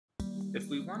If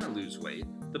we want to lose weight,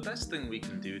 the best thing we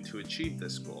can do to achieve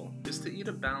this goal is to eat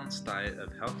a balanced diet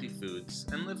of healthy foods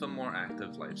and live a more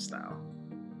active lifestyle.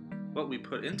 What we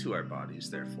put into our bodies,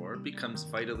 therefore, becomes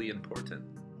vitally important.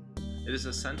 It is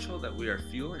essential that we are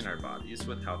fueling our bodies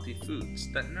with healthy foods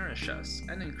that nourish us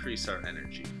and increase our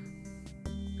energy.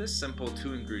 This simple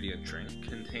 2-ingredient drink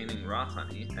containing raw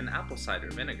honey and apple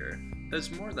cider vinegar does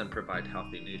more than provide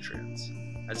healthy nutrients,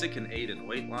 as it can aid in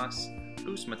weight loss,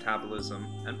 boost metabolism,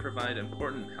 and provide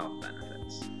important health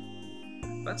benefits.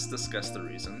 Let's discuss the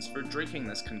reasons for drinking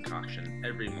this concoction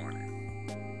every morning.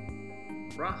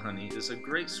 Raw honey is a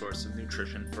great source of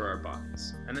nutrition for our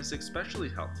bodies and is especially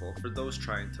helpful for those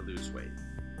trying to lose weight.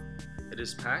 It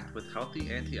is packed with healthy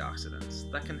antioxidants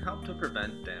that can help to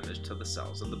prevent damage to the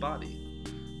cells of the body.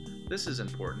 This is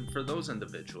important for those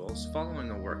individuals following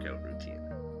a workout routine.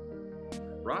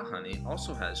 Raw honey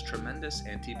also has tremendous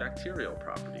antibacterial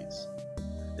properties.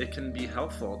 It can be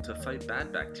helpful to fight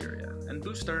bad bacteria and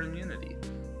boost our immunity.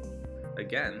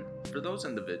 Again, for those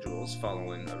individuals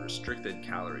following a restricted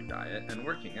calorie diet and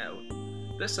working out,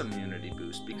 this immunity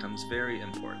boost becomes very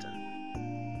important.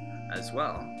 As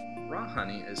well, raw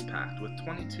honey is packed with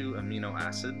 22 amino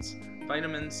acids,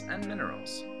 vitamins, and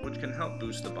minerals, which can help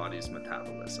boost the body's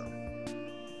metabolism.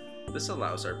 This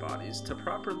allows our bodies to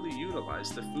properly utilize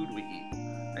the food we eat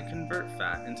and convert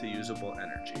fat into usable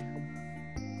energy.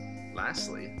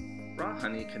 Lastly, raw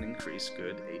honey can increase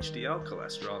good HDL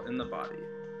cholesterol in the body,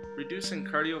 reducing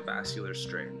cardiovascular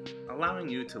strain, allowing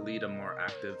you to lead a more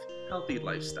active, healthy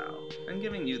lifestyle, and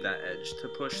giving you that edge to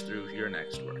push through your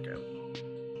next workout.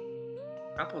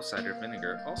 Apple cider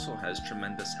vinegar also has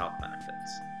tremendous health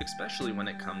benefits, especially when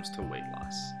it comes to weight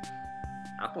loss.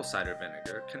 Apple cider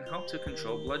vinegar can help to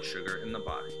control blood sugar in the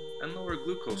body and lower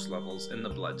glucose levels in the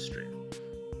bloodstream.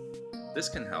 This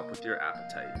can help with your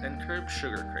appetite and curb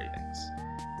sugar cravings.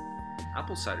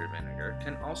 Apple cider vinegar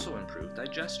can also improve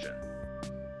digestion.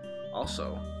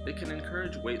 Also, it can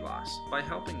encourage weight loss by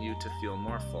helping you to feel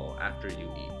more full after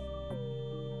you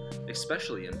eat.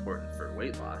 Especially important for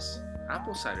weight loss,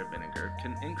 apple cider vinegar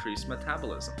can increase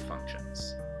metabolism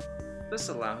functions. This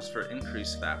allows for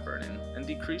increased fat burning and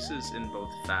decreases in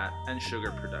both fat and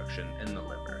sugar production in the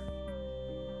liver.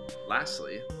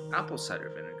 Lastly, apple cider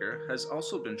vinegar has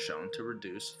also been shown to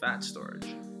reduce fat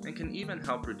storage and can even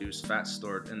help reduce fat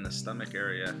stored in the stomach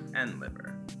area and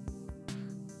liver.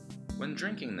 When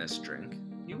drinking this drink,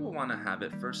 you will want to have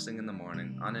it first thing in the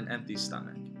morning on an empty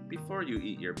stomach before you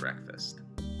eat your breakfast.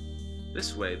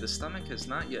 This way, the stomach has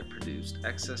not yet produced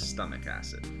excess stomach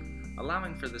acid,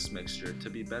 allowing for this mixture to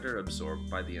be better absorbed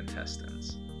by the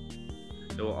intestines.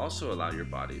 It will also allow your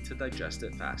body to digest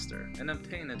it faster and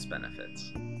obtain its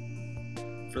benefits.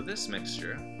 For this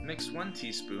mixture, mix 1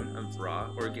 teaspoon of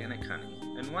raw organic honey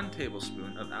and 1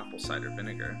 tablespoon of apple cider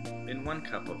vinegar in 1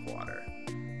 cup of water.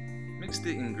 Mix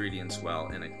the ingredients well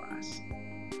in a glass.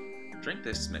 Drink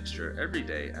this mixture every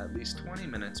day at least 20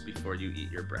 minutes before you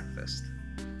eat your breakfast.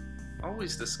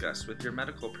 Always discuss with your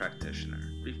medical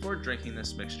practitioner before drinking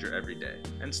this mixture every day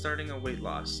and starting a weight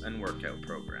loss and workout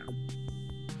program.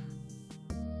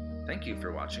 Thank you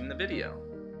for watching the video.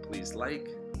 Please like,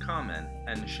 comment,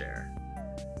 and share.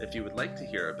 If you would like to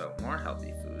hear about more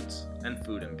healthy foods and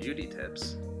food and beauty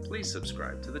tips, please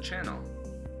subscribe to the channel.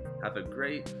 Have a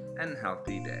great and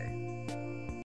healthy day.